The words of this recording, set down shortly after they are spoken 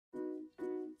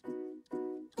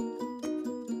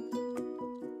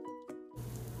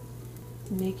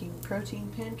making protein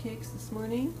pancakes this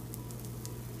morning,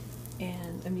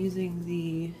 and I'm using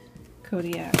the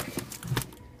Kodiak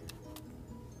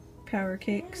Power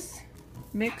Cakes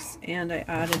mix, and I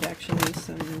added actually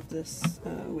some of this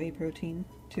whey protein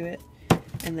to it,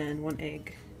 and then 1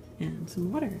 egg and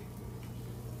some water.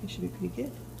 It should be pretty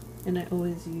good. And I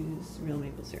always use real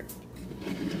maple syrup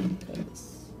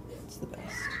because it's the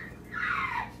best.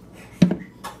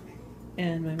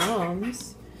 And my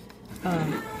mom's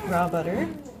raw butter,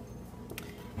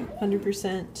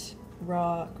 100%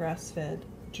 raw grass-fed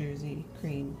Jersey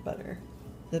cream butter,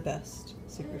 the best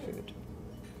superfood.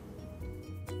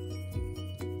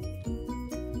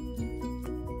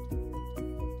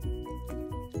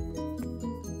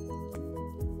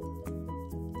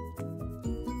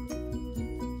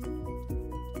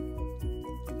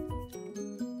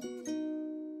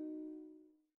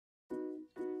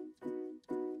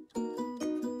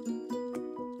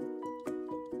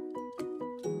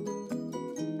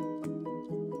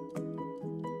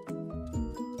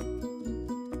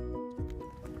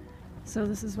 So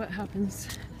this is what happens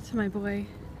to my boy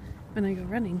when I go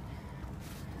running.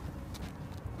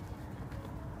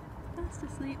 Fast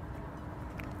asleep.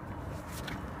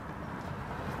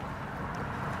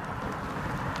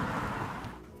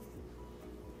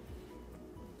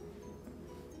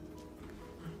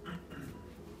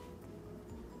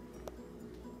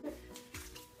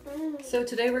 So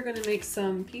today we're going to make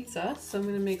some pizza. So I'm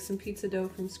going to make some pizza dough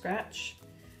from scratch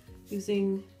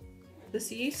using this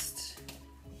yeast,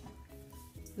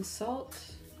 the salt,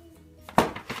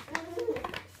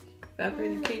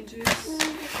 evaporated cane juice,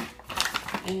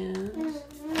 and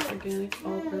organic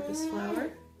all-purpose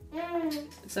flour.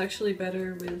 It's actually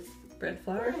better with bread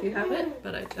flour if you have it,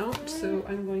 but I don't, so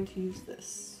I'm going to use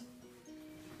this.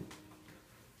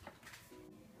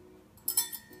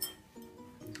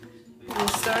 We'll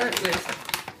start with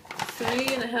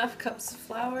 3½ cups of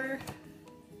flour.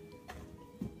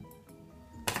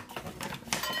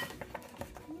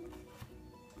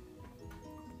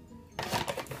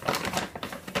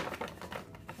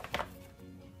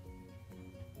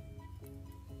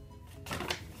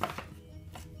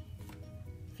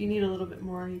 If you need a little bit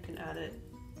more, you can add it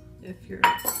if your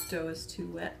dough is too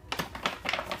wet.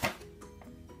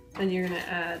 Then you're going to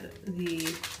add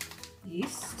the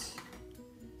yeast.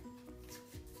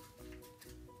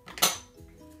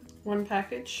 1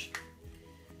 package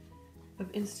of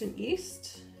instant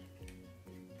yeast.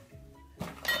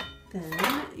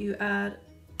 Then you add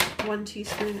 1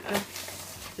 teaspoon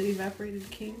of the evaporated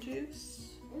cane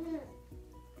juice.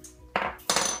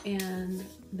 And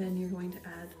then you're going to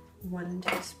add 1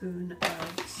 teaspoon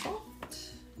of salt.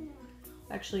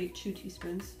 Actually 2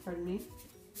 teaspoons, pardon me.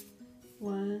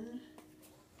 1,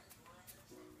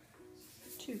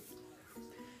 2.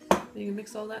 Then you can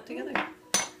mix all that together.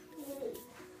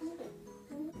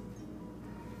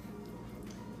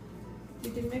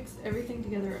 You can mix everything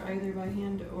together either by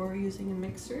hand or using a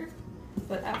mixer,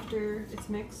 but after it's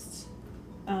mixed,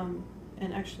 and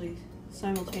actually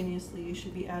simultaneously, you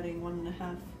should be adding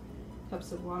 1½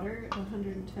 cups of water at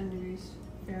 110 degrees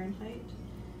Fahrenheit.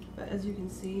 But as you can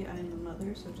see, I am a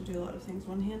mother, so I have to do a lot of things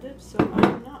one-handed, so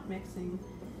I'm not mixing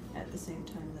at the same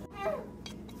time that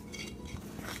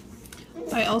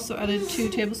I also added 2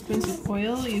 tablespoons of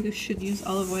oil. You should use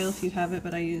olive oil if you have it,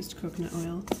 but I used coconut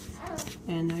oil.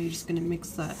 And now you're just going to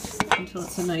mix that until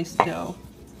it's a nice dough.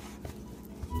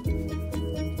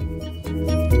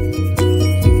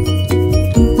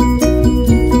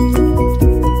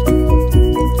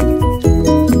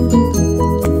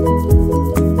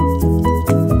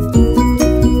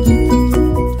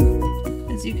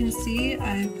 As you can see,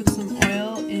 I put some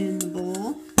oil in the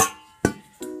bowl,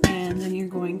 and then you're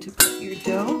going to put your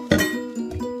dough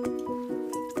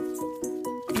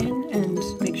in and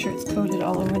make sure it's coated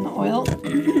all over in the oil.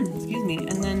 Excuse me,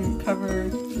 and then cover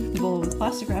the bowl with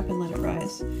plastic wrap and let it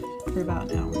rise for about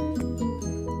an hour.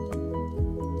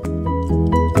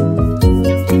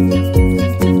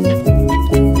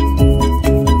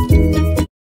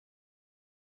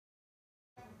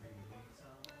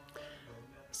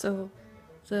 So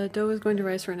the dough is going to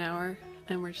rise for an hour,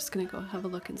 and we're just going to go have a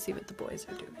look and see what the boys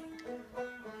are doing.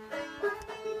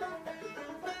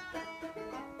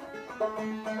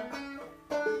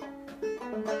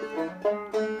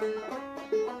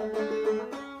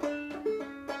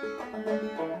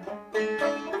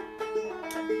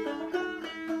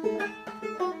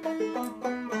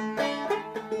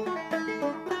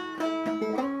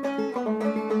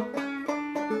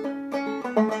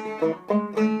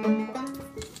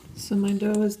 So my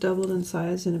dough is doubled in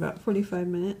size in about 45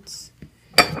 minutes.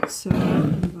 So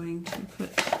I'm going to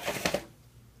put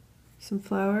some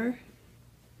flour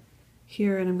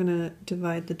here, and I'm gonna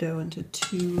divide the dough into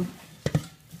 2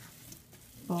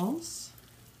 balls.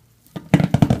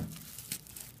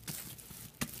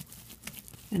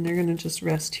 And they're gonna just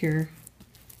rest here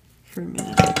for a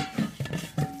minute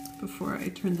before I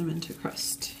turn them into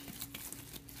crust.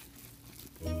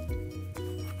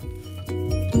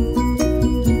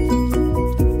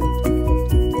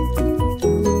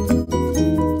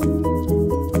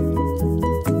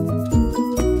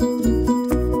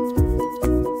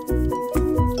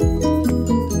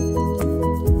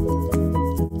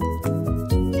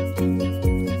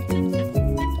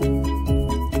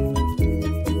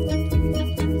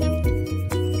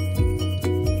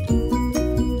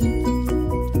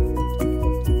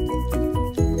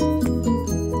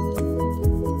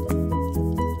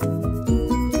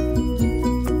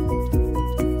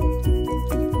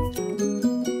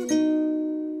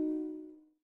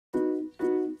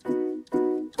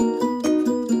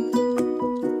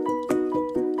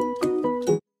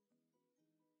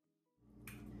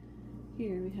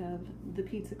 Here we have the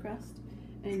pizza crust,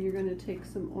 and you're going to take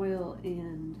some oil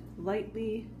and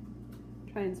lightly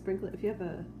try and sprinkle it. If you have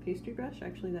a pastry brush,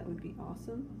 actually that would be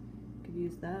awesome. You could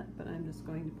use that, but I'm just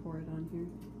going to pour it on here.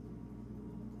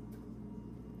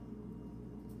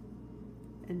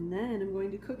 And then I'm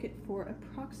going to cook it for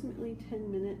approximately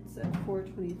 10 minutes at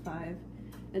 425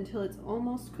 until it's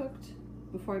almost cooked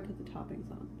before I put the toppings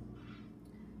on.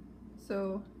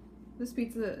 So this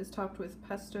pizza is topped with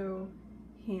pesto,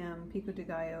 ham, pico de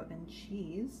gallo, and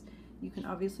cheese. You can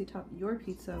obviously top your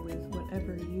pizza with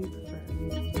whatever you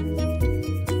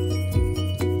prefer.